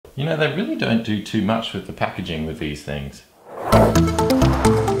You know, they really don't do too much with the packaging with these things.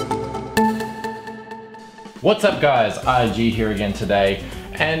 What's up guys, IG here again today,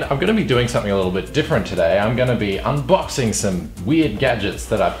 and I'm going to be doing something a little bit different today. I'm going to be unboxing some weird gadgets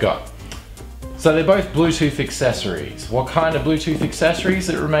that I've got. So they're both Bluetooth accessories. What kind of Bluetooth accessories?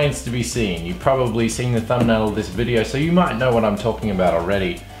 It remains to be seen. You've probably seen the thumbnail of this video, so you might know what I'm talking about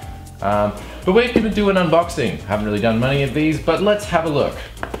already. But we're going to do an unboxing. Haven't really done many of these, but let's have a look.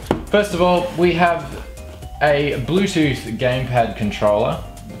 First of all, we have a Bluetooth Gamepad controller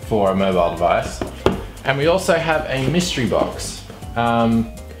for a mobile device. And we also have a mystery box.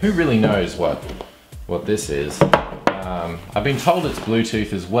 Who really knows what this is? I've been told it's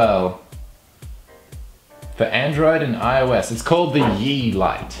Bluetooth as well. For Android and iOS. It's called the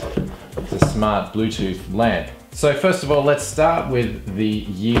Yeelight. It's a smart Bluetooth lamp. So first of all, let's start with the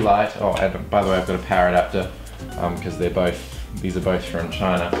Yeelight. Oh, and by the way, I've got a power adapter because these are both from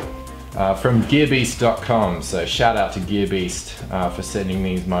China. From GearBeast.com. So shout out to GearBeast for sending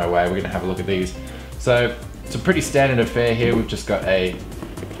these my way. We're gonna have a look at these. So it's a pretty standard affair here. We've just got a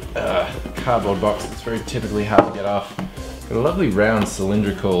cardboard box that's very typically hard to get off. Got a lovely round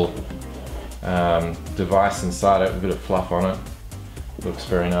cylindrical device inside it with a bit of fluff on it. Looks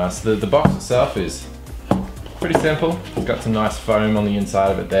very nice. The box itself is pretty simple. It's got some nice foam on the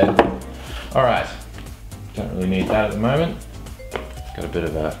inside of it there. Alright, don't really need that at the moment. Got a bit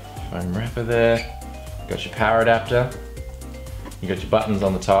of a foam wrapper there. Got your power adapter. You got your buttons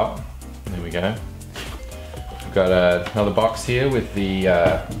on the top. There we go. We've got another box here with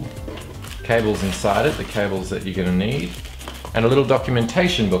the cables inside it, the cables that you're going to need. And a little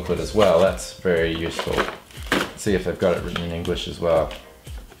documentation booklet as well. That's very useful. Let's see if they've got it written in English as well.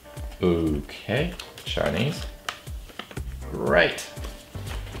 Okay, Chinese. Great.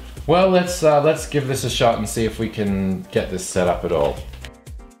 Well, let's give this a shot and see if we can get this set up at all.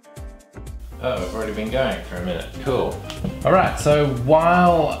 Oh, I've already been going for a minute. Cool. Alright, so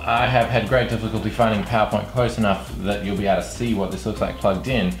while I have had great difficulty finding PowerPoint close enough that you'll be able to see what this looks like plugged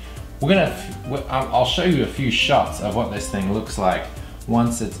in, I'll show you a few shots of what this thing looks like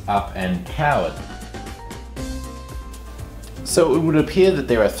once it's up and powered. So it would appear that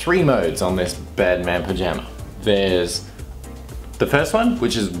there are three modes on this bad man pajama. There's the first one,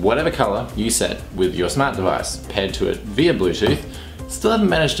 which is whatever color you set with your smart device paired to it via Bluetooth. Still haven't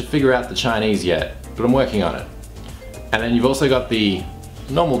managed to figure out the Chinese yet, but I'm working on it. And then you've also got the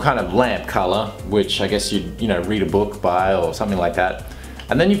normal kind of lamp color, which I guess you'd read a book by or something like that.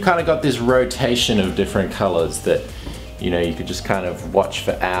 And then you've kind of got this rotation of different colors that you could just kind of watch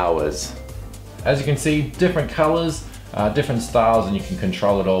for hours. As you can see, different colors, different styles, and you can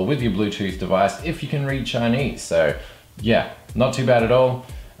control it all with your Bluetooth device if you can read Chinese. So yeah, not too bad at all.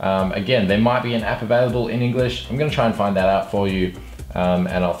 Again, there might be an app available in English. I'm gonna try and find that out for you. And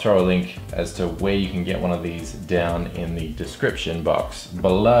I'll throw a link as to where you can get one of these down in the description box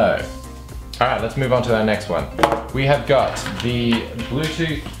below. Alright, let's move on to our next one. We have got the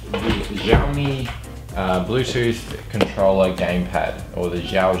Xiaomi Bluetooth controller gamepad, or the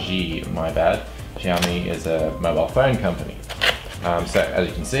Xiaoji, my bad. Xiaomi is a mobile phone company. So as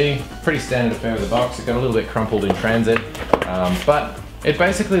you can see, pretty standard affair with the box. It got a little bit crumpled in transit, but it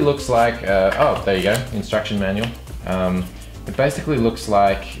basically looks like, oh, there you go, instruction manual. It basically looks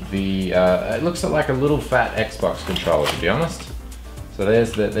like it looks like a little fat Xbox controller, to be honest. So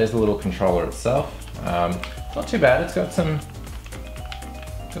there's the little controller itself. Not too bad. It's got some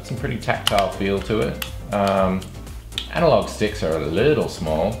pretty tactile feel to it. Analog sticks are a little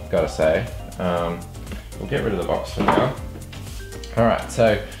small, gotta say. We'll get rid of the box for now. All right,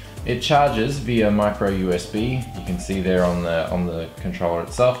 so it charges via micro USB. You can see there on the controller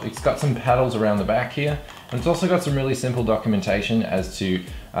itself. It's got some paddles around the back here, and it's also got some really simple documentation as to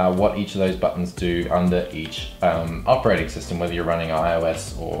what each of those buttons do under each operating system, whether you're running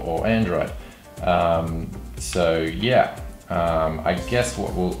iOS or Android. So yeah, I guess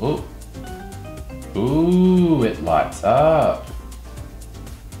what we'll, ooh, it lights up.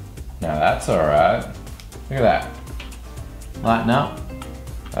 Now that's all right. Look at that, lighten up.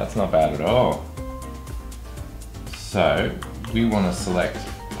 That's not bad at all. So we want to select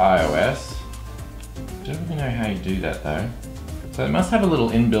iOS. Don't really know how you do that though. So it must have a little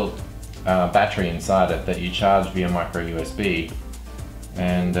inbuilt battery inside it that you charge via micro USB.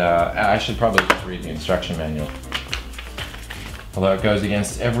 And I should probably just read the instruction manual. Although it goes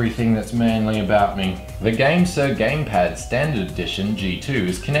against everything that's manly about me. The Gamesir Gamepad Standard Edition G2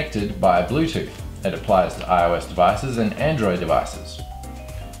 is connected by Bluetooth. It applies to iOS devices and Android devices.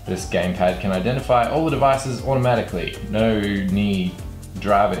 This gamepad can identify all the devices automatically. No need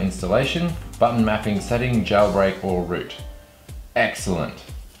driver installation, button mapping, setting, jailbreak, or root. Excellent.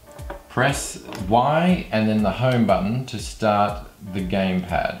 press Y and then the home button to start the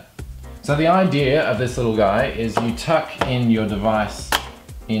gamepad. So the idea of this little guy is you tuck in your device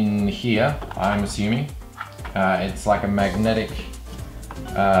in here, I'm assuming. It's like a magnetic,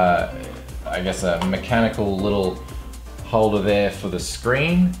 I guess a mechanical little holder there for the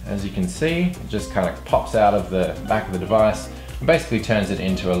screen. As you can see, it just kind of pops out of the back of the device and basically turns it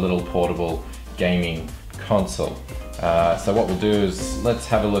into a little portable gaming console. So what we'll do is let's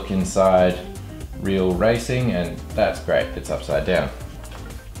have a look inside Real Racing, and that's great, it's upside down.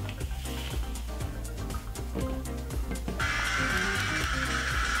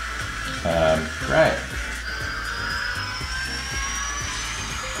 Great.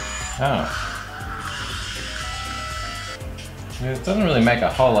 Oh. It doesn't really make a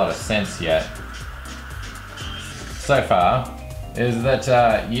whole lot of sense yet so far, is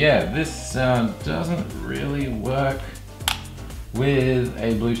that, yeah, this doesn't really work with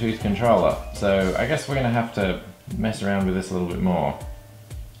a Bluetooth controller. So I guess we're gonna have to mess around with this a little bit more.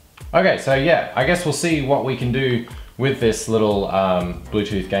 Okay, so yeah, I guess we'll see what we can do with this little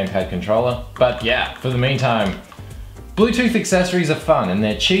Bluetooth gamepad controller. But yeah, for the meantime, Bluetooth accessories are fun and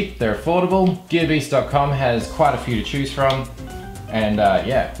they're cheap, they're affordable. GearBeast.com has quite a few to choose from. And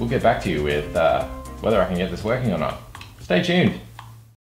yeah, we'll get back to you with whether I can get this working or not. Stay tuned.